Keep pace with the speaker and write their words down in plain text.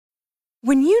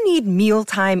When you need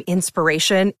mealtime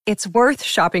inspiration, it's worth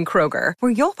shopping Kroger,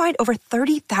 where you'll find over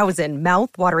 30,000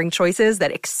 mouth-watering choices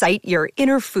that excite your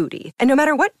inner foodie. And no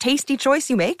matter what tasty choice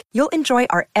you make, you'll enjoy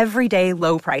our everyday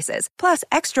low prices, plus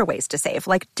extra ways to save,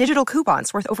 like digital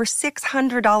coupons worth over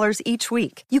 $600 each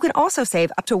week. You can also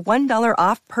save up to $1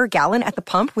 off per gallon at the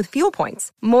pump with fuel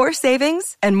points. More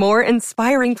savings and more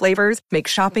inspiring flavors make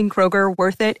shopping Kroger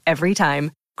worth it every time.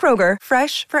 Kroger,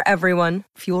 fresh for everyone.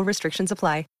 Fuel restrictions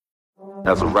apply.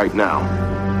 As of right now,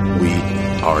 we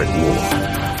are at war.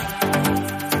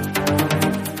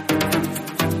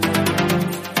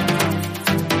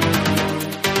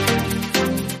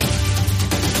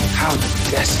 How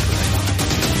desperate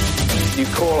you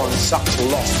call on such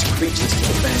lost creatures to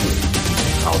defend you.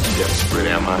 How desperate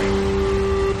am I?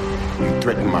 You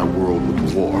threaten my world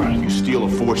with war. You steal a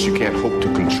force you can't hope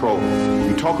to control.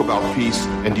 You talk about peace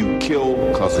and you kill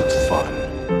because it's fun.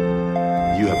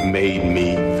 You have made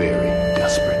me very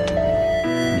desperate.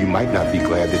 You might not be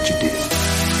glad that you did.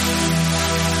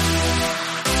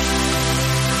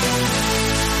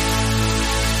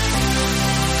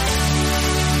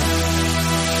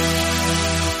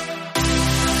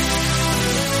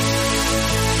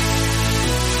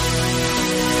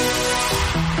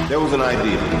 There was an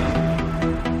idea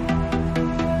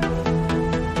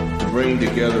to bring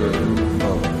together a group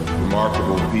of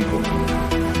remarkable people,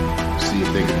 see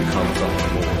if they could become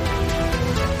something more.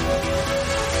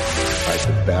 Fight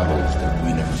the battles that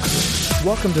we never could.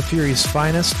 Welcome to Fury's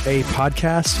Finest, a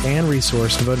podcast and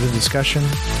resource devoted to discussion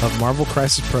of Marvel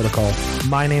Crisis Protocol.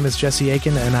 My name is Jesse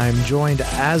Aiken, and I'm joined,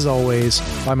 as always,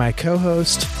 by my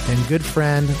co-host and good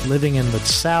friend living in the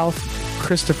South,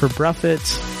 Christopher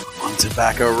Bruffett. On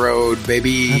Tobacco Road,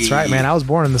 baby. That's right, man. I was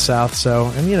born in the South,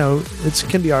 and it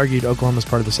can be argued Oklahoma's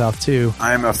part of the South, too.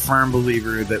 I am a firm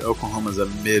believer that Oklahoma is a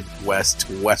Midwest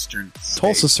Western state.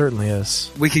 Tulsa certainly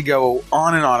is. We could go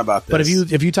on and on about this. But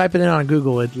if you type it in on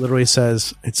Google, it literally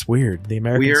says, it's weird. The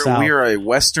American South. We are a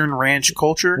Western ranch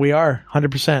culture. We are,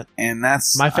 100%. And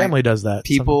that's... My family does that.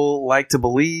 People like to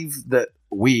believe that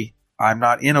I'm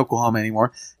not in Oklahoma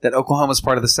anymore, that Oklahoma is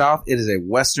part of the South. It is a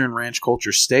Western ranch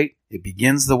culture state. It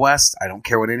begins the West. I don't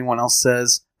care what anyone else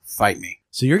says. Fight me.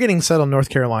 So you're getting settled in North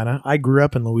Carolina. I grew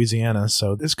up in Louisiana,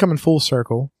 so this is coming full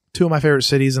circle. Two of my favorite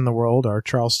cities in the world are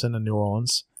Charleston and New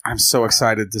Orleans. I'm so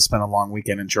excited to spend a long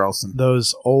weekend in Charleston.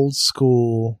 Those old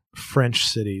school French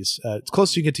cities. It's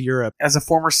close to you get to Europe. As a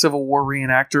former Civil War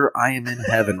reenactor, I am in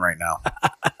heaven right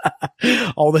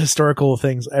now. All the historical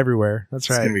things everywhere. That's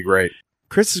right. It's going to be great.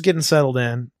 Chris is getting settled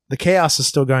in. The chaos is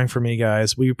still going for me,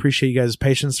 guys. We appreciate you guys'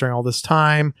 patience during all this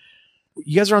time.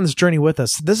 You guys are on this journey with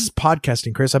us. This is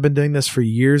podcasting, Chris. I've been doing this for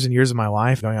years and years of my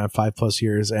life, going on 5+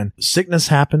 years, and sickness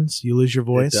happens. You lose your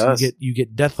voice. It does. You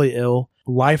get deathly ill.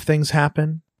 Life things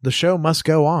happen. The show must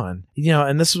go on.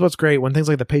 And this is what's great. When things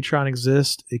like the Patreon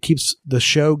exist, it keeps the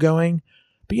show going.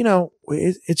 But,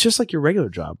 it's just like your regular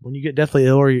job. When you get deathly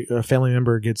ill, or a family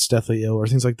member gets deathly ill, or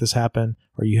things like this happen,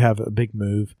 or you have a big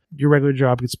move, your regular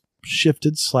job gets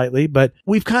shifted slightly. But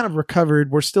we've kind of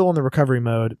recovered. We're still in the recovery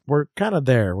mode. We're kind of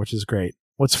there, which is great.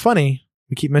 What's funny,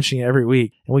 we keep mentioning it every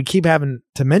week, and we keep having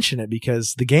to mention it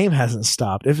because the game hasn't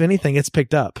stopped. If anything, it's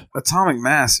picked up. Atomic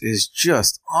Mass is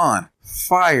just on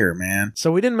fire, man.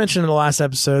 So we didn't mention in the last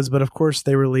episodes, but of course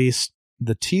they released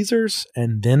the teasers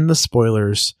and then the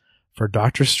spoilers for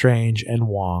Doctor Strange and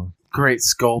Wong. Great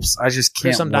sculpts. I just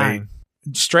can't wait. Dying.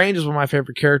 Strange is one of my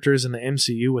favorite characters in the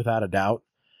MCU, without a doubt.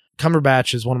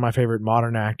 Cumberbatch is one of my favorite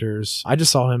modern actors. I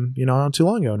just saw him, not too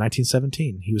long ago,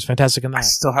 1917. He was fantastic in that. I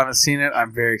still haven't seen it.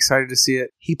 I'm very excited to see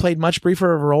it. He played much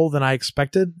briefer of a role than I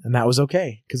expected, and that was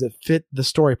okay, because it fit the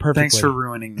story perfectly. Thanks for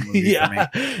ruining the movie for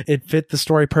me. It fit the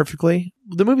story perfectly.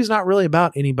 The movie's not really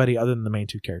about anybody other than the main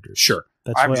two characters. Sure.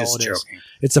 That's I'm really just all it joking. Is.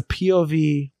 It's a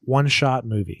POV one-shot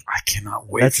movie. I cannot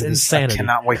wait That's for this. insanity. I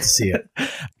cannot wait to see it.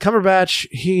 Cumberbatch,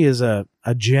 he is a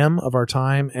gem of our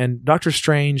time, and Doctor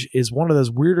Strange is one of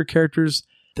those weirder characters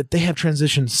that they have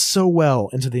transitioned so well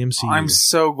into the MCU. I'm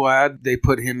so glad they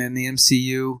put him in the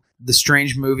MCU. The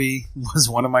Strange movie was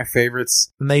one of my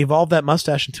favorites. And they evolved that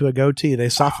mustache into a goatee. They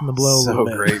softened the blow a little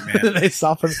bit. So great, man. They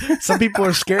softened. Some people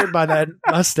are scared by that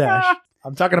mustache.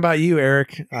 I'm talking about you,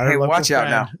 Eric. Hey, watch out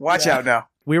now. Watch out now.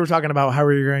 We were talking about how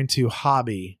we were going to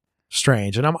hobby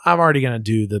Strange, and I'm already going to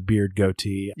do the beard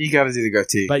goatee. You got to do the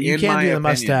goatee. But you can't do the opinion.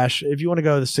 mustache. If you want to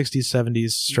go the 60s, 70s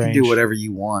Strange. You can do whatever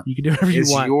you want. You can do whatever you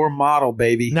want. It's your model,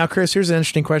 baby. Now, Chris, here's an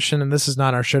interesting question, and this is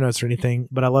not our show notes or anything,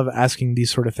 but I love asking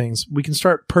these sort of things. We can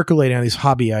start percolating on these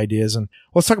hobby ideas, and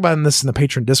let's talk about this in the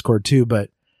Patreon Discord too, but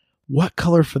what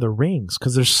color for the rings?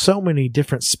 Because there's so many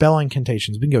different spell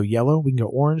incantations. We can go yellow. We can go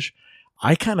orange.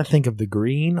 I kind of think of the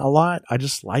green a lot. I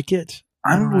just like it.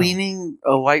 I'm leaning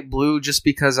a light blue just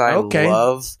because I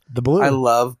love the blue. I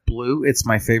love blue. It's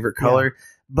my favorite color. Yeah.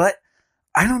 But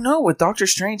I don't know. With Doctor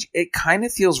Strange, it kind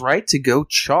of feels right to go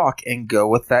chalk and go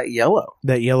with that yellow,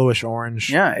 that yellowish orange.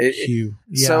 Hue.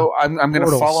 So I'm going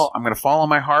to follow. I'm going to follow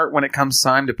my heart when it comes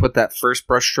time to put that first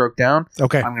brush stroke down.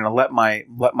 Okay. I'm going to let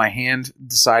my hand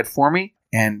decide for me,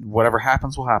 and whatever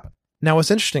happens will happen. Now, what's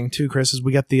interesting too, Chris, is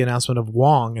we got the announcement of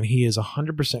Wong, and he is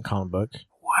 100% comic book.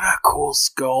 What a cool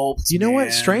sculpt! You know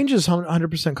what? Strange is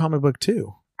 100% comic book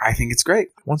too. I think it's great.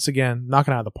 Once again,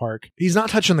 knocking out of the park. He's not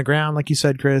touching the ground, like you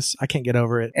said, Chris. I can't get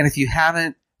over it. And if you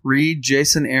haven't, read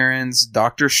Jason Aaron's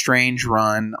Doctor Strange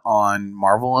run on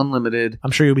Marvel Unlimited.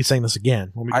 I'm sure you'll be saying this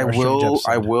again. When we I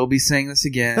will be saying this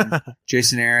again.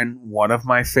 Jason Aaron, one of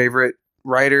my favorite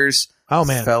writers. Oh,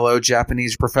 man. Fellow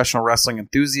Japanese professional wrestling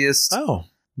enthusiast. Oh,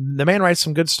 the man writes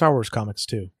some good Star Wars comics,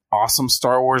 too. Awesome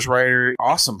Star Wars writer.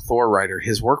 Awesome Thor writer.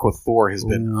 His work with Thor has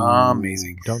been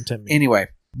amazing. Don't tempt me. Anyway,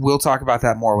 we'll talk about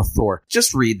that more with Thor.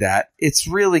 Just read that. It's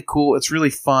really cool. It's really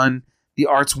fun. The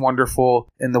art's wonderful.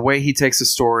 And the way he takes a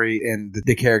story and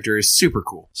the character is super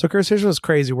cool. So, Chris, here's what's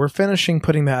crazy. We're finishing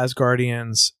putting the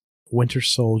Asgardians, Winter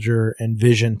Soldier, and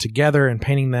Vision together and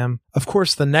painting them. Of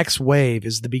course, the next wave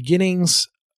is the beginnings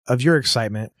of your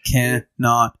excitement.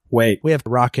 Cannot wait. We have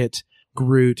Rocket,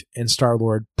 Groot, and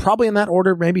Star-Lord, probably in that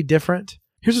order, maybe different.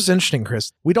 Here's what's interesting,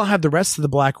 Chris. We don't have the rest of the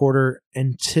Black Order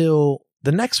until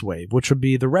the next wave, which would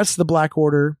be the rest of the Black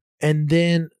Order, and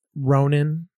then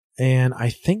Ronan, and I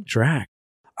think Drax.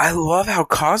 I love how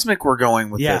cosmic we're going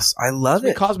with this. I love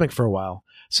it. Cosmic for a while.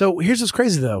 So here's what's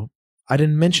crazy, though. I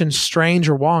didn't mention Strange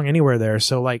or Wong anywhere there.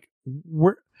 So, like,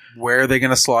 where are they going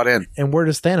to slot in? And where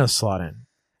does Thanos slot in?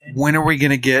 When are we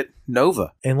going to get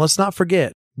Nova? And let's not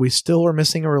forget, we still are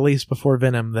missing a release before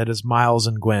Venom that is Miles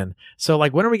and Gwen. So,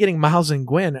 like, when are we getting Miles and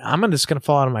Gwen? I'm just going to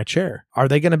fall out of my chair. Are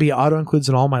they going to be auto-includes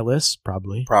in all my lists?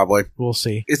 Probably. We'll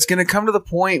see. It's going to come to the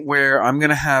point where I'm going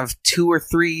to have 2 or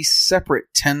 3 separate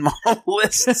 10-model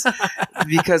lists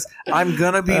because I'm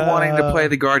going to be wanting to play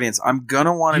the Guardians. I'm going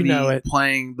to want to be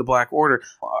playing the Black Order.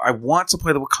 I want to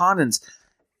play the Wakandans.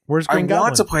 Where's Green Goblin? I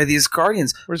want to play these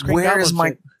Guardians. Where is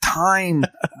my time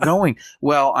going?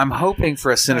 Well, I'm hoping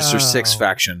for a Sinister Six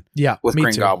faction. Yeah, with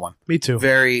Green Goblin. Me too.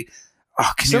 Very.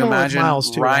 Can you imagine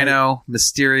Rhino, right?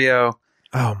 Mysterio?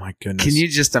 Oh my goodness! Can you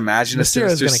just imagine a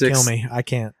Sinister Six? Mysterio's going to kill me. I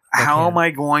can't. How am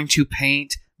I going to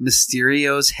paint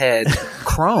Mysterio's head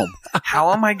chrome?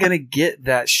 How am I going to get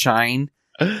that shine?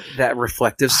 That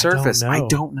reflective surface. I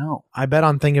don't know. I bet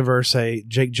on Thingiverse a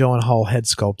Jake Gyllenhaal head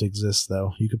sculpt exists,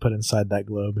 though. You could put inside that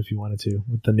globe if you wanted to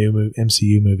with the new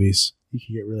MCU movies. You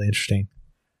could get really interesting.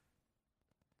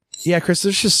 Yeah, Chris,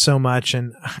 there's just so much,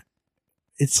 and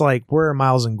it's like, where are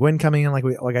Miles and Gwen coming in,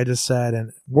 like I just said,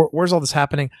 and where's all this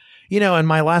happening? You know, and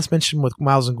my last mention with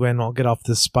Miles and Gwen, I'll get off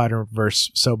this Spider-Verse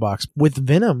soapbox. With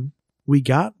Venom, we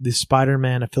got the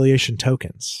Spider-Man affiliation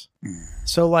tokens.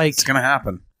 So, like, it's going to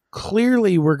happen.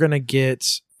 Clearly, we're going to get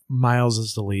Miles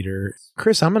as the leader.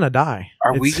 Chris, I'm going to die.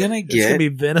 Are we going to get... It's going to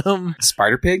be Venom.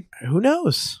 Spider-Pig? Who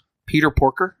knows? Peter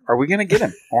Porker? Are we going to get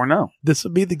him or no? This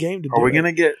would be the game to do. Are we going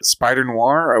to get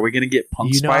Spider-Noir? Are we going to get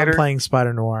Punk Spider? I'm playing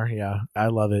Spider-Noir. Yeah, I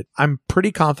love it. I'm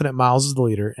pretty confident Miles is the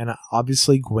leader, and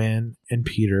obviously Gwen and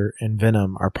Peter and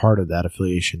Venom are part of that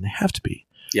affiliation. They have to be.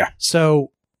 Yeah.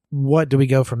 So what do we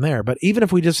go from there? But even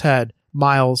if we just had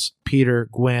Miles, Peter,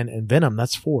 Gwen, and Venom,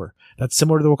 that's 4. That's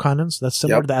similar to the Wakandans. That's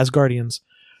similar to the Asgardians.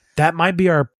 That might be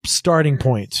our starting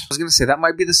point. I was going to say that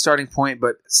might be the starting point,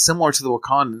 but similar to the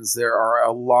Wakandans, there are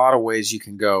a lot of ways you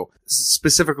can go.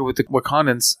 Specifically with the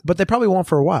Wakandans. But they probably won't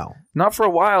for a while. Not for a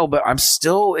while, but I'm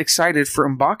still excited for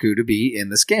M'Baku to be in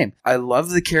this game. I love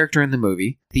the character in the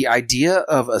movie. The idea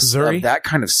of that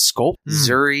kind of sculpt,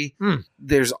 Zuri.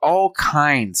 There's all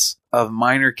kinds of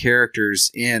minor characters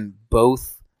in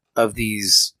both of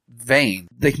these veins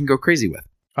they can go crazy with.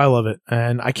 I love it,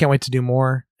 and I can't wait to do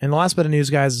more. And the last bit of news,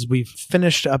 guys, is we've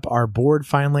finished up our board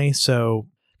finally, so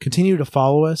continue to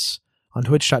follow us on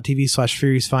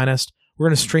twitch.tv/Fury'sFinest. We're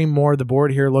going to stream more of the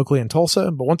board here locally in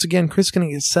Tulsa, but once again, Chris is going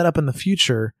to get set up in the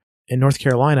future in North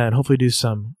Carolina and hopefully do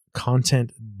some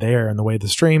content there in the way of the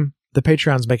stream. The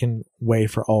Patreon's making way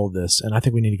for all of this, and I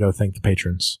think we need to go thank the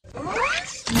patrons.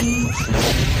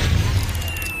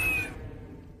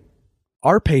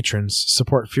 Our patrons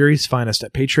support Fury's Finest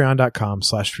at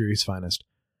patreon.com/Fury'sFinest.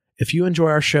 If you enjoy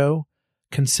our show,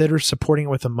 consider supporting it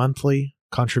with a monthly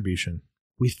contribution.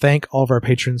 We thank all of our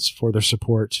patrons for their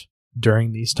support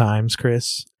during these times,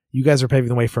 Chris. You guys are paving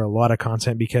the way for a lot of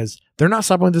content because they're not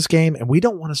stopping with this game, and we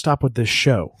don't want to stop with this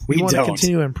show. We want to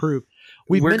continue to improve.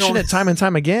 We've mentioned it time and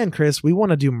time again, Chris. We want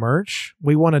to do merch.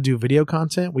 We want to do video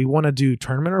content. We want to do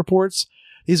tournament reports.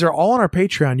 These are all on our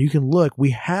Patreon. You can look.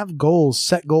 We have goals,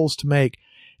 set goals to make.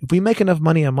 If we make enough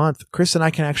money a month, Chris and I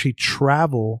can actually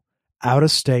travel out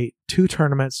of state to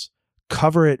tournaments,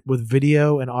 cover it with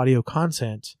video and audio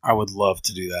content. I would love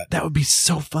to do that. That would be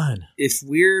so fun. If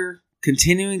we're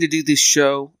continuing to do this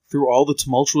show through all the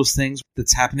tumultuous things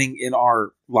that's happening in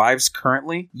our lives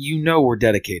currently, we're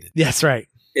dedicated. That's right.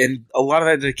 And a lot of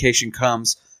that dedication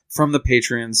comes from the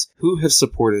patrons who have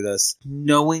supported us,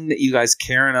 knowing that you guys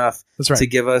care enough to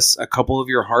give us a couple of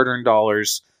your hard-earned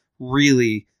dollars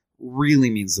really, really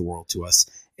means the world to us.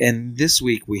 And this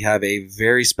week we have a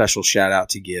very special shout out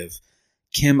to give.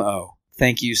 Kim O,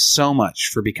 thank you so much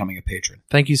for becoming a patron.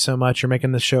 Thank you so much. You're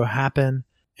making this show happen.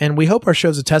 And we hope our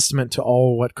show's a testament to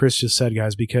all what Chris just said,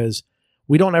 guys, because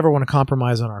we don't ever want to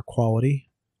compromise on our quality,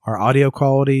 our audio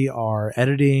quality, our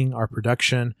editing, our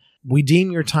production. We deem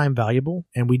your time valuable,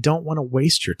 and we don't want to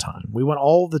waste your time. We want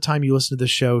all the time you listen to this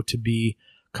show to be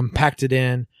compacted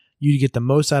in, you to get the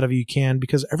most out of it you can,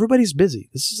 because everybody's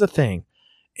busy. This is a thing.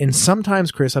 And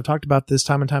sometimes, Chris, I've talked about this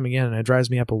time and time again, and it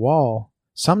drives me up a wall.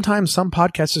 Sometimes some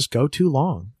podcasts just go too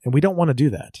long, and we don't want to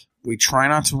do that. We try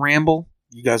not to ramble.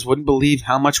 You guys wouldn't believe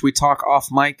how much we talk off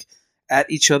mic at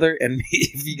each other, and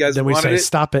if you guys then we say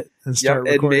stop it and start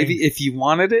recording. And maybe if you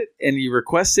wanted it and you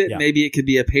request it, maybe it could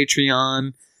be a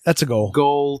Patreon. That's a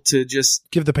goal to just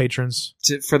give the patrons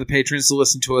for the patrons to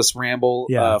listen to us ramble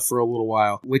for a little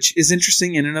while, which is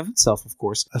interesting in and of itself, of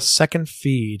course. A second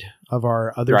feed of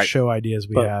our other show ideas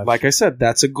we have. Like I said,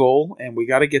 that's a goal, and we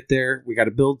got to get there. We got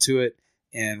to build to it,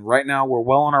 and right now we're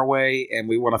well on our way, and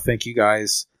we want to thank you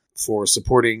guys for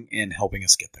supporting and helping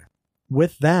us get there.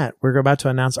 With that, we're about to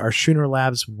announce our Schooner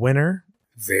Labs winner.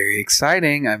 Very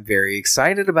exciting. I'm very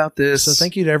excited about this. So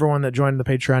thank you to everyone that joined the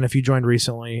Patreon. If you joined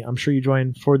recently, I'm sure you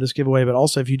joined for this giveaway, but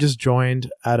also if you just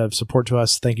joined out of support to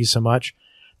us, thank you so much.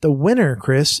 The winner,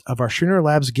 Chris, of our Schooner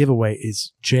Labs giveaway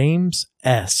is James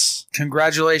S.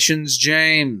 Congratulations,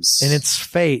 James. And it's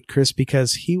fate, Chris,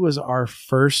 because he was our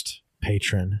first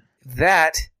patron.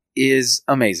 That is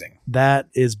amazing. That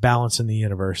is balance in the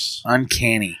universe.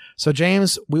 Uncanny. So,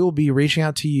 James, we will be reaching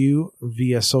out to you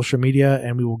via social media,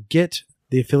 and we will get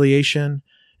the affiliation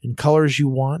and colors you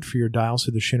want for your dials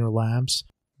through the Schooner Labs.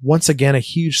 Once again, a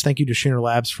huge thank you to Schooner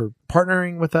Labs for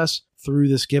partnering with us through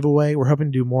this giveaway. We're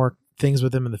hoping to do more things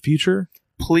with them in the future.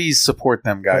 Please support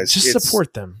them, guys.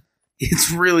 Support them.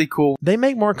 It's really cool. They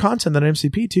make more content than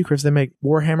MCP too, Chris. They make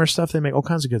Warhammer stuff. They make all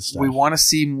kinds of good stuff. We want to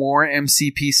see more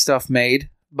MCP stuff made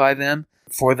by them.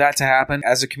 For that to happen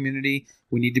as a community,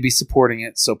 we need to be supporting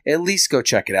it. So at least go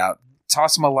check it out.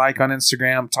 Toss them a like on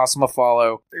Instagram. Toss them a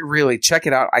follow. Really, check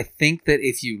it out. I think that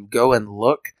if you go and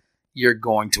look, you're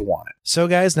going to want it. So,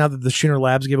 guys, now that the Schooner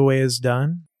Labs giveaway is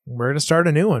done, we're going to start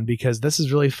a new one because this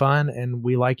is really fun, and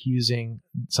we like using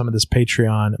some of this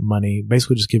Patreon money.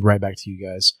 Basically, just give right back to you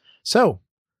guys. So,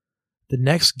 the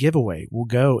next giveaway will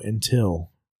go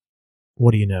until,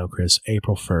 what do you know, Chris?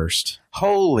 April 1st.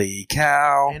 Holy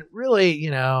cow. And really,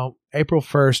 April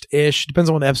 1st-ish. Depends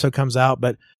on when the episode comes out,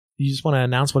 but you just want to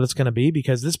announce what it's going to be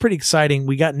because this is pretty exciting.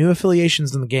 We got new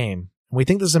affiliations in the game. And we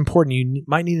think this is important. You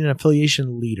might need an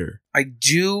affiliation leader. I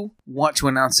do want to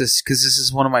announce this because this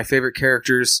is one of my favorite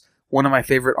characters, one of my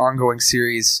favorite ongoing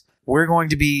series. We're going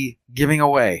to be giving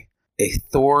away a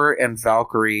Thor and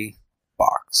Valkyrie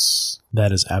box.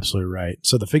 That is absolutely right.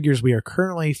 So the figures we are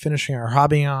currently finishing our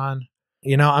hobby on,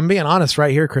 I'm being honest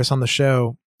right here, Chris, on the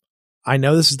show. I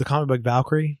know this is the comic book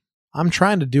Valkyrie. I'm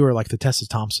trying to do her like the Tessa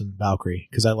Thompson Valkyrie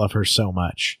because I love her so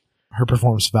much. Her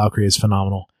performance of Valkyrie is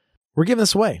phenomenal. We're giving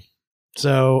this away.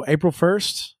 So April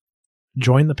 1st,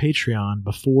 join the Patreon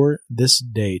before this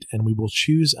date, and we will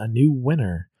choose a new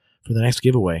winner for the next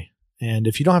giveaway. And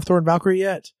if you don't have Thor and Valkyrie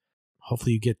yet,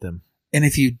 hopefully you get them. And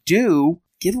if you do,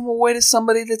 give them away to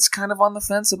somebody that's kind of on the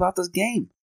fence about this game.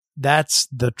 That's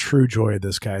the true joy of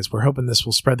this, guys. We're hoping this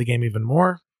will spread the game even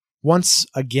more. Once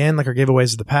again, like our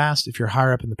giveaways of the past, if you're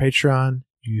higher up in the Patreon,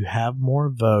 you have more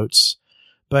votes.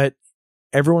 But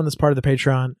everyone that's part of the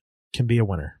Patreon can be a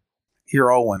winner.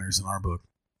 You're all winners in our book.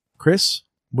 Chris,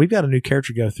 we've got a new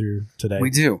character to go through today.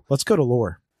 We do. Let's go to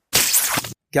lore.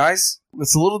 Guys,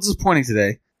 it's a little disappointing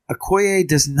today. Okoye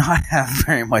does not have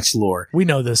very much lore. We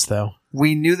know this, though.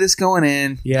 We knew this going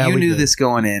in. Yeah, you knew this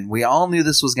going in. We all knew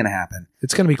this was going to happen.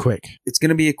 It's going to be quick. It's going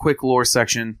to be a quick lore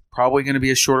section. Probably going to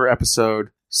be a shorter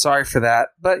episode. Sorry for that.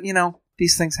 But,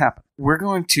 these things happen. We're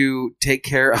going to take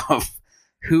care of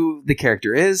who the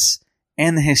character is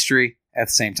and the history at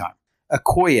the same time.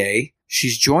 Okoye,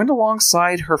 she's joined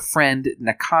alongside her friend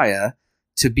Nakia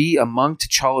to be among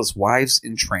T'Challa's wives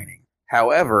in training.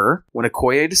 However, when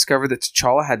Okoye discovered that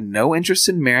T'Challa had no interest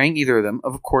in marrying either of them,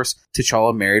 of course,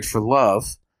 T'Challa married for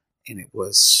love, and it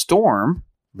was Storm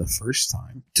the first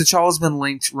time. T'Challa's been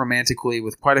linked romantically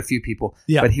with quite a few people,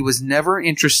 but he was never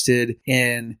interested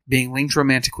in being linked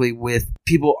romantically with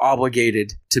people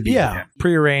obligated to be with him.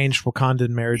 Prearranged Wakandan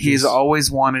marriages. He's always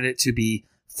wanted it to be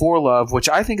for love, which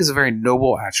I think is a very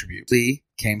noble attribute. Lee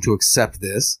came to accept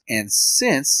this, and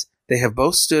since they have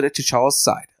both stood at T'Challa's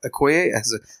side, Okoye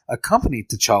has accompanied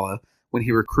T'Challa when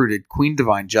he recruited Queen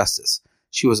Divine Justice.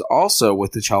 She was also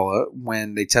with T'Challa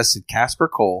when they tested Casper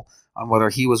Cole on whether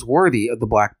he was worthy of the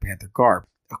Black Panther garb.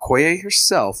 Okoye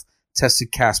herself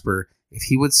tested Casper if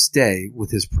he would stay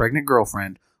with his pregnant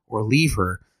girlfriend or leave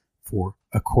her for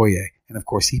Okoye. And of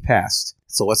course he passed.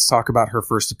 So let's talk about her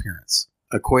first appearance.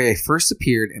 Okoye first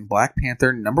appeared in Black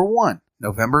Panther #1,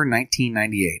 November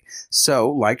 1998. So,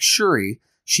 like Shuri,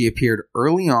 she appeared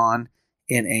early on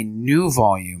in a new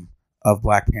volume of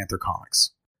Black Panther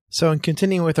comics. So in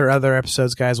continuing with our other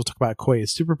episodes, guys, we'll talk about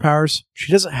Okoye's superpowers.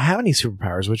 She doesn't have any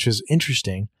superpowers, which is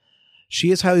interesting.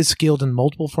 She is highly skilled in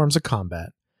multiple forms of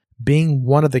combat. Being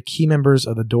one of the key members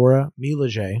of the Dora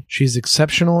Milaje, she's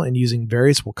exceptional in using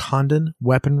various Wakandan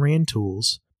weaponry and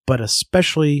tools, but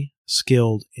especially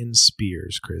skilled in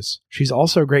spears, Chris. She's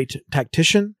also a great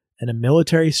tactician and a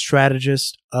military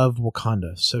strategist of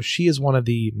Wakanda. So she is one of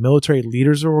the military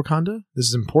leaders of Wakanda. This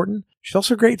is important. She's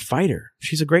also a great fighter.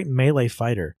 She's a great melee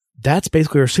fighter. That's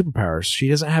basically her superpowers. She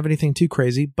doesn't have anything too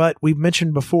crazy, but we've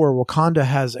mentioned before, Wakanda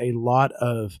has a lot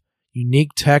of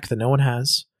unique tech that no one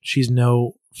has. She's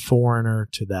no foreigner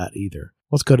to that either.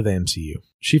 Let's go to the MCU.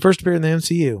 She first appeared in the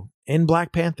MCU in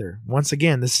Black Panther. Once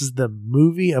again, this is the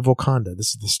movie of Wakanda.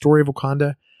 This is the story of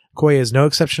Wakanda. Okoye is no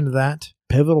exception to that.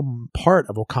 Pivotal part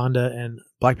of Wakanda and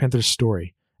Black Panther's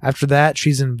story. After that,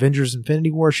 she's in Avengers Infinity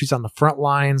War. She's on the front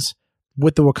lines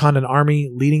with the Wakandan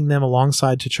army, leading them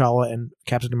alongside T'Challa and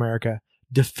Captain America,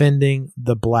 defending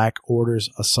the Black Order's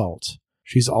assault.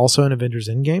 She's also in Avengers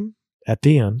Endgame at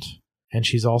the end, and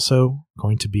she's also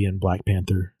going to be in Black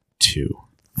Panther 2.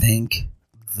 Thank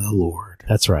the Lord.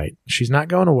 That's right. She's not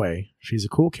going away. She's a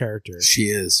cool character. She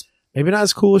is. Maybe not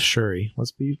as cool as Shuri.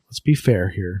 Let's be fair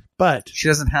here. But she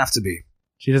doesn't have to be.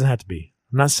 She doesn't have to be.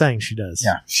 I'm not saying she does.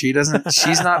 Yeah, she doesn't.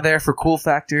 She's not there for cool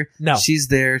factor. No, she's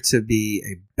there to be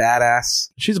a badass.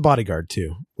 She's a bodyguard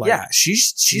too. Like, yeah,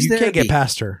 she's you there. You can't get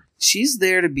past her. She's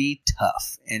there to be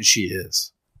tough, and she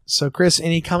is. So, Chris,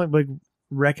 any comic book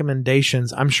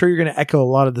recommendations? I'm sure you're going to echo a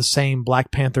lot of the same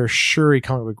Black Panther Shuri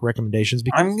comic book recommendations.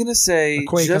 I'm going to say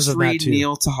just read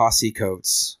Neil Tahasi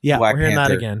Coates. Yeah, Black we're hearing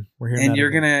Panther. that again. We're hearing and that you're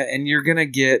again. you're gonna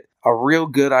get a real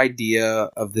good idea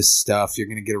of this stuff. You're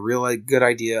gonna get a real good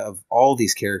idea of all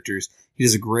these characters. He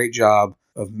does a great job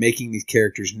of making these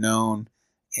characters known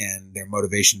and their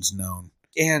motivations known,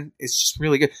 and it's just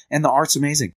really good. And the art's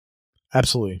amazing.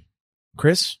 Absolutely,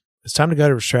 Chris. It's time to go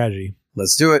to her strategy.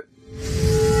 Let's do it.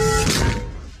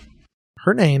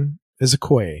 Her name is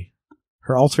Okoye.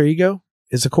 Her alter ego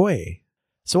is Okoye.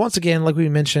 So once again, like we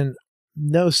mentioned,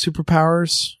 no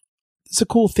superpowers. It's a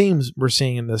cool theme we're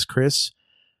seeing in this, Chris.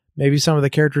 Maybe some of the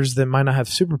characters that might not have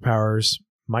superpowers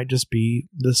might just be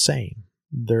the same.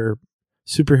 Their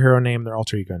superhero name, their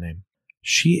alter ego name.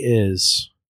 She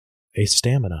is a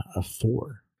stamina of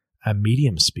 4, a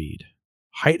medium speed,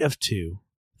 height of 2,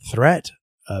 threat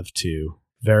of 2,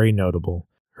 very notable.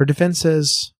 Her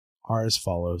defenses are as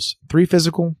follows: 3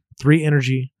 physical, 3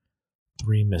 energy,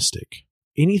 3 mystic.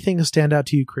 Anything to stand out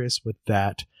to you, Chris, with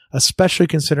that, especially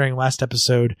considering last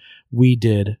episode we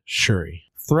did Shuri?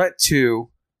 Threat 2,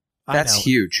 that's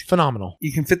huge. Phenomenal.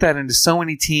 You can fit that into so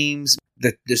many teams.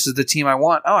 That this is the team I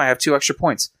want. Oh, I have 2 extra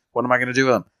points. What am I going to do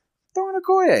with them? Throw in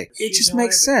Okoye. It just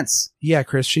makes sense. Yeah,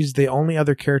 Chris, she's the only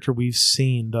other character we've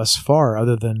seen thus far,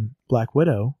 other than Black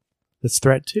Widow, that's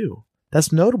threat 2.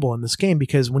 That's notable in this game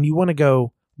because when you want to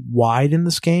go wide in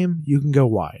this game, you can go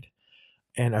wide.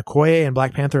 And Okoye and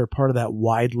Black Panther are part of that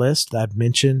wide list that I've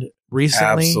mentioned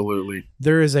recently. Absolutely.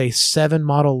 There is a 7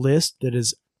 model list that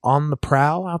is on the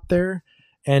prowl out there.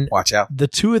 And watch out. The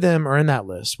 2 of them are in that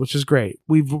list, which is great.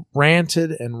 We've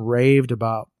ranted and raved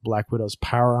about Black Widow's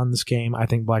power on this game. I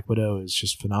think Black Widow is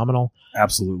just phenomenal.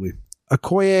 Absolutely.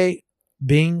 Okoye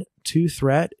being 2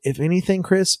 threat, if anything,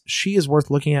 Chris, she is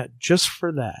worth looking at just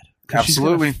for that. Absolutely. She's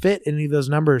going to fit any of those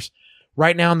numbers.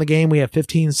 Right now in the game, we have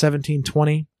 15, 17,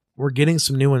 20. We're getting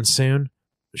some new ones soon.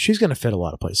 She's going to fit a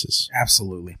lot of places.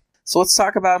 Absolutely. So let's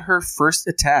talk about her first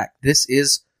attack. This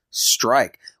is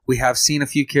Strike. We have seen a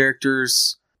few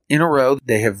characters in a row.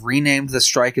 They have renamed the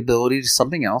Strike ability to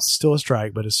something else. Still a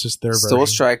Strike, but it's just their version. Still a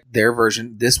Strike, their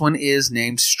version. This one is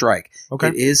named Strike. Okay.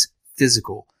 It is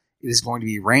physical. It is going to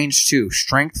be range 2,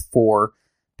 strength 4,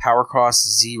 power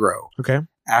cost 0. Okay.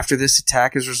 After this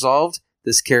attack is resolved,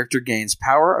 this character gains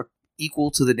power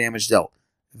equal to the damage dealt.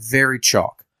 Very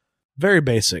chalk. Very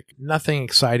basic. Nothing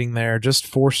exciting there. Just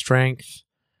 4 strength,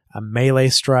 a melee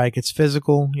strike. It's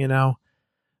physical, you know.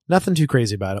 Nothing too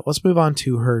crazy about it. Let's move on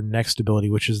to her next ability,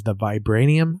 which is the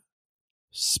Vibranium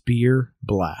Spear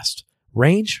Blast.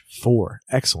 Range 4.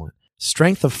 Excellent.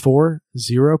 Strength of 4,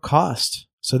 0 cost.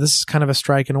 So this is kind of a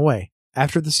strike in a way.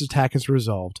 After this attack is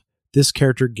resolved, this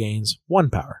character gains 1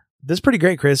 power. This is pretty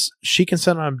great, Chris. She can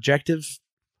set an objective,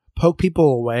 poke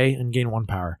people away, and gain 1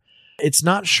 power. It's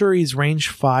not Shuri's range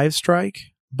 5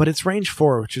 strike, but it's range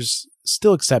 4, which is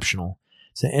still exceptional.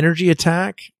 It's an energy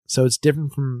attack, so it's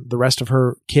different from the rest of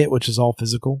her kit, which is all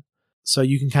physical. So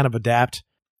you can kind of adapt.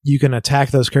 You can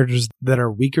attack those characters that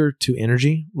are weaker to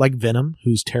energy, like Venom,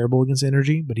 who's terrible against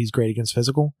energy, but he's great against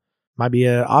physical. Might be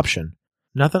an option.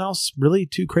 Nothing else really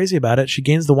too crazy about it. She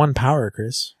gains the 1 power,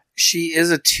 Chris. She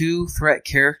is a 2-threat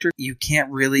character. You can't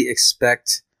really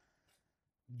expect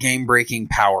game-breaking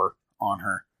power on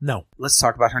her. No. Let's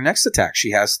talk about her next attack.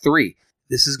 She has 3.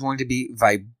 This is going to be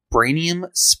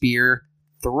Vibranium Spear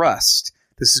Thrust.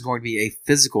 This is going to be a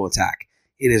physical attack.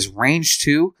 It is range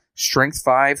 2, strength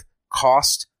 5,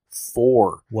 cost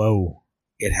 4. Whoa.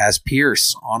 It has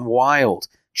Pierce on Wild.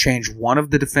 Change one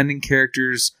of the defending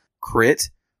character's crit,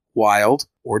 wild,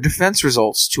 or defense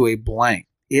results to a blank.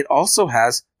 It also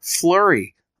has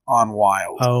Flurry on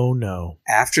Wild. Oh no.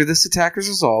 After this attack is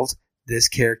resolved, this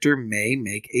character may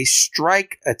make a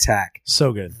strike attack.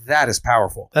 So good. That is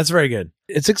powerful. That's very good.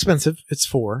 It's expensive. It's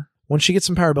 4. Once she gets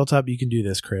some power built up, you can do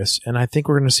this, Chris. And I think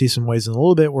we're going to see some ways in a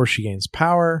little bit where she gains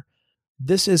power.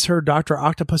 This is her Dr.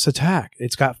 Octopus attack.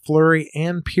 It's got Flurry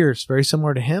and Pierce, very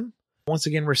similar to him. Once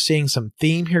again, we're seeing some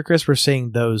theme here, Chris. We're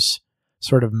seeing those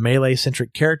sort of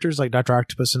melee-centric characters like Dr.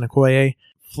 Octopus and Okoye.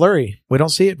 Flurry, we don't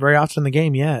see it very often in the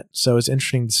game yet, so it's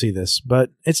interesting to see this.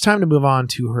 But it's time to move on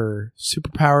to her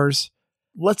superpowers.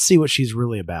 Let's see what she's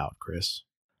really about, Chris.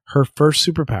 Her first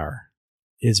superpower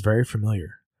is very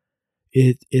familiar.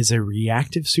 It is a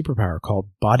reactive superpower called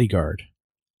Bodyguard.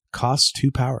 Costs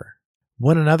 2 power.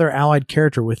 When another allied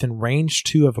character within range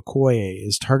 2 of Okoye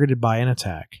is targeted by an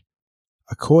attack,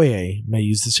 Okoye may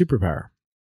use the superpower.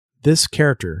 This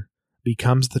character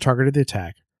becomes the target of the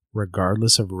attack,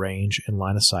 regardless of range and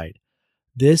line of sight.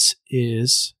 This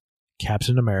is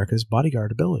Captain America's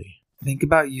Bodyguard ability. Think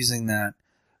about using that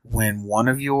when one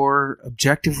of your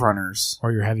objective runners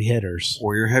or your heavy hitters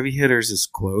is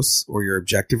close, or your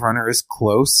objective runner is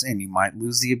close and you might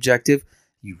lose the objective.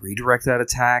 You redirect that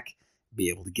attack, be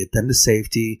able to get them to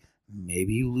safety.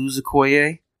 Maybe you lose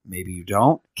Okoye, maybe you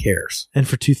don't. Cares. And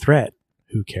for 2 threat,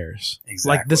 who cares?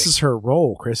 Exactly. Like, this is her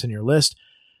role, Chris, in your list.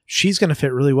 She's going to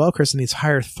fit really well, Chris, in these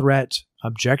higher threat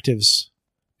objectives,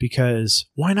 because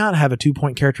why not have a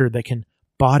 2-point character that can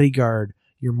bodyguard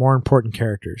your more important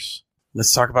characters?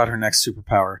 Let's talk about her next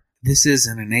superpower. This is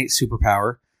an innate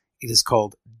superpower. It is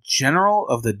called General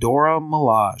of the Dora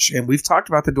Milaje. And we've talked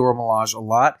about the Dora Milaje a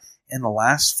lot in the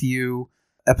last few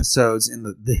episodes in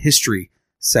the history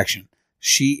section.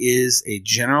 She is a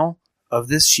general of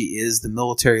this. She is the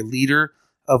military leader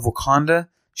of Wakanda.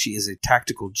 She is a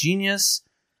tactical genius.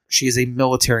 She is a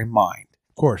military mind.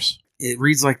 Of course. It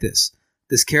reads like this.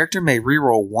 This character may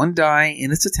reroll 1 die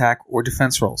in its attack or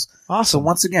defense rolls. Awesome. So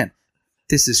once again,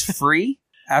 this is free,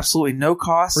 absolutely no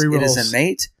cost. Free it rolls. is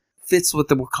innate, fits with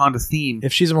the Wakanda theme.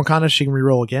 If she's in Wakanda, she can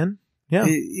reroll again. Yeah.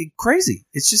 Crazy.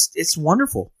 It's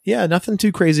wonderful. Yeah, nothing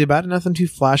too crazy about it, nothing too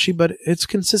flashy, but it's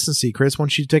consistency, Chris. When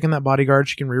she's taking that bodyguard,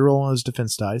 she can reroll on those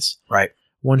defense dice. Right.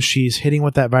 When she's hitting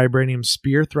with that Vibranium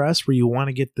Spear Thrust, where you want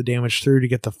to get the damage through to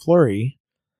get the flurry,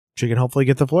 she can hopefully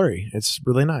get the flurry. It's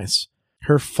really nice.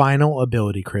 Her final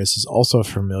ability, Chris, is also a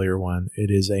familiar one. It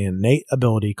is an innate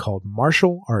ability called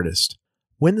Martial Artist.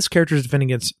 When this character is defending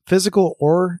against physical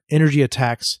or energy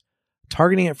attacks,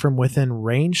 targeting it from within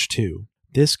range 2,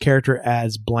 this character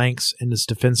adds blanks in its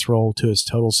defense roll to its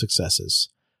total successes.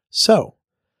 So,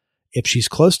 if she's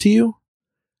close to you,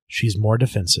 she's more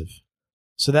defensive.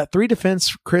 So that 3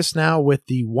 defense, Chris, now with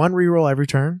the 1 reroll every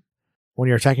turn when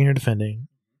you're attacking or defending,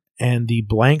 and the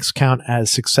blanks count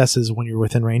as successes when you're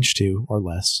within range 2 or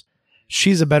less.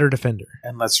 She's a better defender.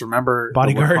 And let's remember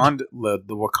Bodyguard. The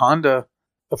Wakanda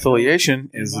affiliation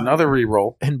is another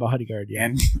reroll. And Bodyguard, yeah.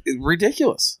 And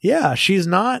ridiculous. Yeah, she's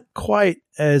not quite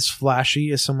as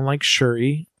flashy as someone like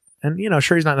Shuri. And, you know,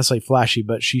 Shuri's not necessarily flashy,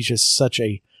 but she's just such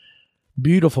a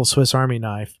beautiful Swiss Army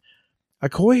knife.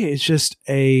 Okoye is just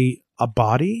a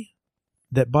body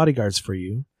that bodyguards for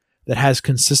you, that has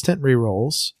consistent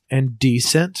rerolls and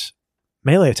decent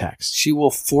melee attacks. She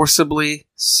will forcibly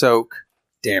soak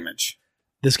damage.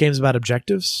 This game's about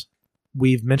objectives.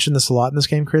 We've mentioned this a lot in this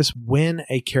game, Chris. When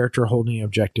a character holding an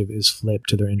objective is flipped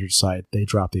to their injured side, they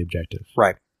drop the objective.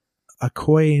 Right.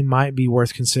 Okoye might be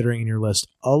worth considering in your list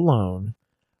alone,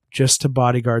 just to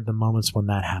bodyguard the moments when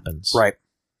that happens. Right.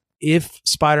 If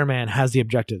Spider-Man has the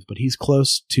objective, but he's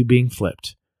close to being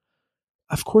flipped,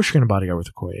 of course you're going to bodyguard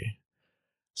with Okoye.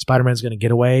 Spider-Man's going to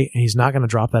get away, and he's not going to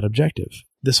drop that objective.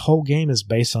 This whole game is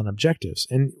based on objectives.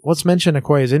 And let's mention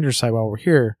Okoye's injury side while we're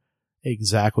here.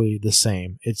 Exactly the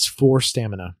same. It's 4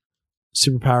 stamina.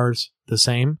 Superpowers, the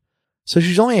same. So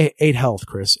she's only at 8 health,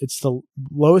 Chris. It's the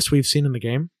lowest we've seen in the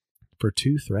game for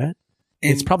 2 threat.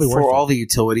 And it's probably worth for it. all the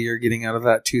utility you're getting out of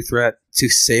that 2 threat to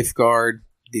safeguard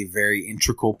the very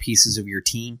integral pieces of your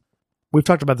team. We've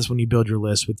talked about this when you build your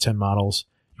list with 10 models.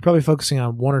 You're probably focusing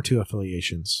on 1 or 2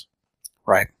 affiliations.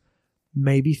 Right.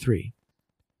 Maybe 3.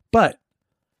 But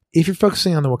if you're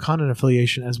focusing on the Wakandan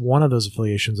affiliation as one of those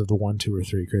affiliations of the 1, 2, or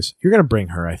 3, Chris, you're going to bring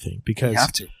her, I think, because you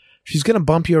have to. She's going to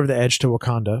bump you over the edge to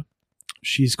Wakanda.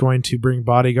 She's going to bring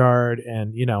Bodyguard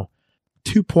and,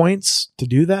 2 points to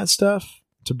do that stuff,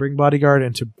 to bring Bodyguard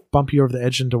and to bump you over the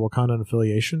edge into Wakandan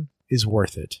affiliation is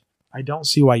worth it. I don't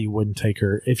see why you wouldn't take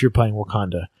her if you're playing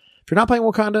Wakanda. If you're not playing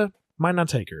Wakanda, might not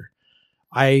take her.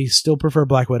 I still prefer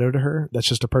Black Widow to her. That's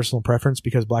just a personal preference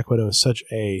because Black Widow is such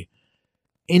a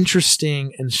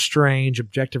interesting and strange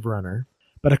objective runner.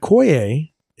 But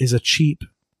Okoye is a cheap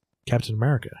Captain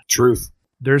America. Truth.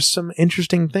 There's some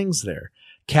interesting things there.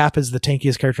 Cap is the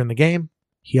tankiest character in the game.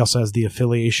 He also has the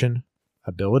affiliation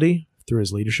ability through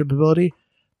his leadership ability,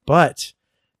 but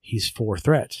he's 4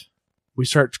 threat. We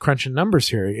start crunching numbers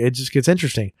here. It just gets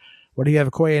interesting. What do you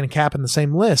have Okoye and Cap in the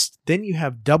same list? Then you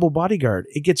have double bodyguard.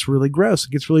 It gets really gross.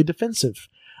 It gets really defensive.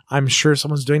 I'm sure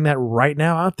someone's doing that right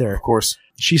now out there. Of course.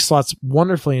 She slots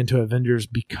wonderfully into Avengers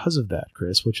because of that,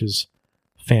 Chris, which is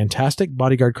fantastic.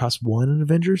 Bodyguard costs 1 in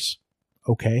Avengers.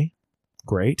 Okay.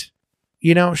 Great.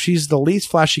 She's the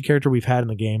least flashy character we've had in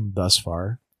the game thus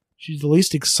far. She's the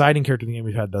least exciting character in the game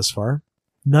we've had thus far.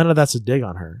 None of that's a dig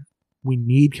on her. We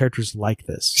need characters like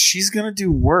this. She's going to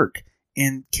do work.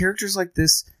 And characters like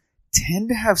this tend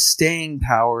to have staying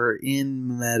power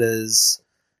in metas.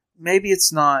 Maybe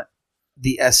it's not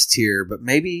the S tier, but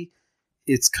maybe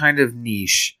it's kind of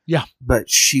niche. Yeah. But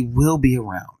she will be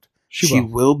around. She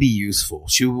will be useful.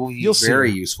 She will be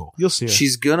very useful. You'll see her.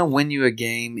 She's going to win you a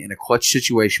game in a clutch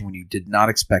situation when you did not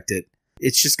expect it.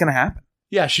 It's just going to happen.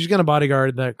 Yeah, she's going to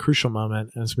bodyguard that crucial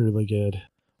moment, and it's going to be really good.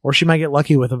 Or she might get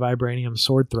lucky with a vibranium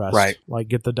sword thrust. Right. Like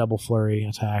get the double flurry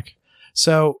attack.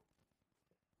 So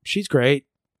she's great.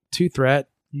 2 threat.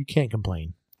 You can't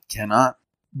complain. Cannot.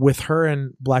 With her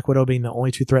and Black Widow being the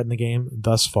only 2 threat in the game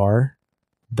thus far,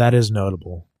 that is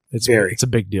notable. It's a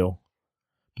big deal.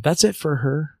 But that's it for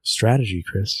her strategy,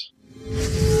 Chris.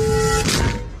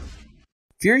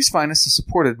 Fury's Finest is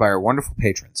supported by our wonderful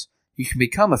patrons. You can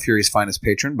become a Fury's Finest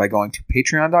patron by going to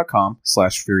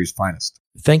patreon.com/Fury's Finest.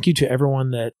 Thank you to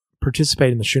everyone that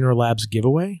participated in the Schooner Labs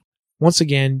giveaway. Once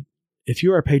again, if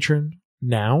you are a patron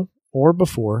now or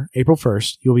before April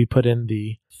 1st, you'll be put in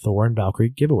the Thor and Valkyrie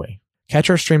giveaway. Catch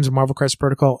our streams of Marvel Crisis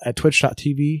Protocol at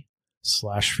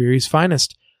twitch.tv/Fury's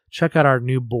Finest. Check out our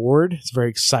new board. It's very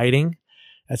exciting.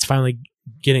 That's finally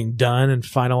getting done and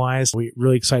finalized. We're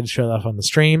really excited to show that off on the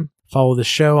stream. Follow the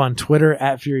show on Twitter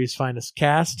at Fury's Finest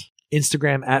Cast,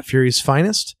 Instagram at Fury's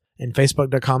Finest, and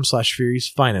Facebook.com/Fury's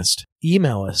Finest.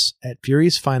 Email us at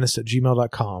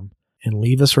furiousfinest@gmail.com and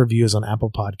leave us reviews on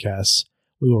Apple Podcasts.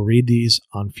 We will read these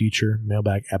on future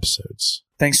mailbag episodes.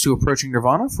 Thanks to Approaching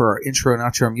Nirvana for our intro and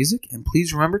outro music, and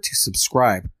please remember to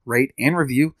subscribe, rate, and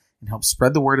review and help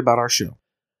spread the word about our show.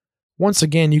 Once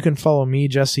again, you can follow me,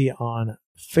 Jesse, on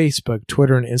Facebook,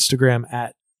 Twitter, and Instagram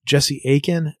at Jesse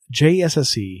Aiken,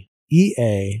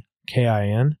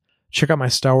 JSSEEAKIN. Check out my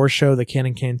Star Wars show, The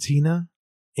Canon Cantina,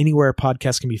 anywhere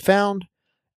podcasts can be found,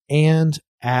 and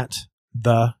at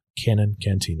The Canon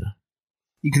Cantina.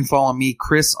 You can follow me,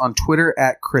 Chris, on Twitter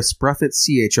at Chris Bruffett,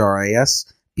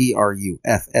 ChrisBruffett.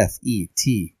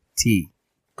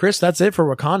 Chris, that's it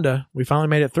for Wakanda. We finally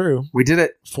made it through. We did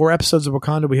it. 4 episodes of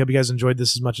Wakanda. We hope you guys enjoyed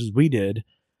this as much as we did.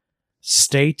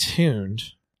 Stay tuned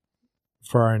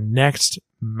for our next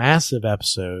massive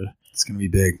episode. It's going to be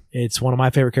big. It's one of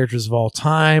my favorite characters of all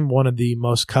time. One of the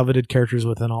most coveted characters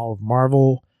within all of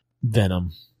Marvel.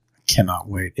 Venom. Cannot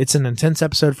wait. It's an intense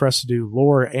episode for us to do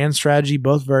lore and strategy,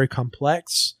 both very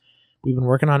complex. We've been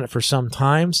working on it for some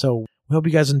time, so we hope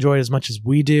you guys enjoy it as much as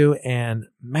we do. And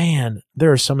man,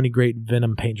 there are so many great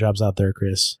Venom paint jobs out there,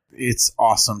 Chris. It's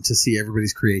awesome to see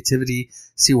everybody's creativity,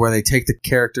 see where they take the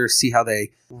character, see how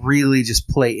they really just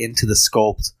play into the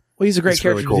sculpt. Well, he's a great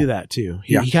character to do that, too.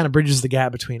 He kind of bridges the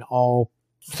gap between all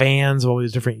fans of all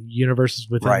these different universes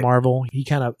within Marvel. He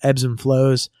kind of ebbs and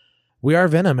flows. We are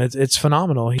Venom. It's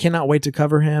phenomenal. He cannot wait to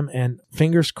cover him, and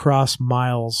fingers crossed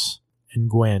Miles and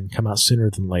Gwen come out sooner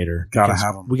than later. Gotta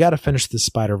have them. We got to finish the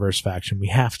Spider-Verse faction. We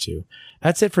have to.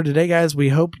 That's it for today, guys. We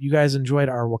hope you guys enjoyed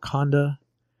our Wakanda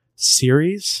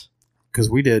series. Because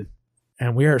we did.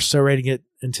 And we are so ready to get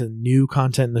into new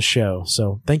content in the show.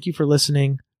 So thank you for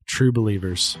listening, true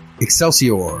believers.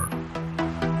 Excelsior.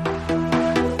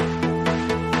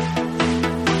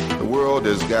 The world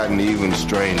has gotten even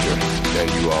stranger than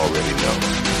you already know.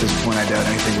 At this point, I doubt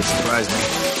anything would surprise me.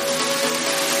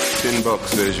 $10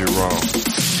 says you're wrong.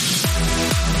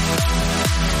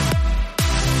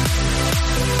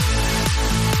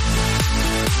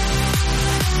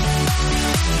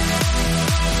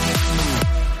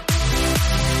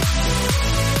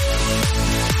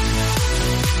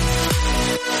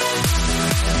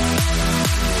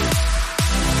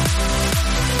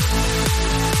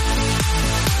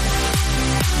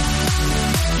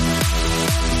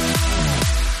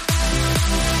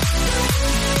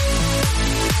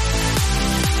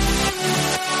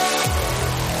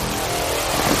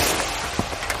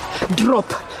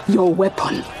 Drop your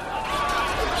weapon.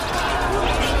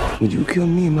 Would you kill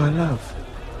me, my love?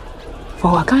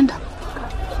 For Wakanda?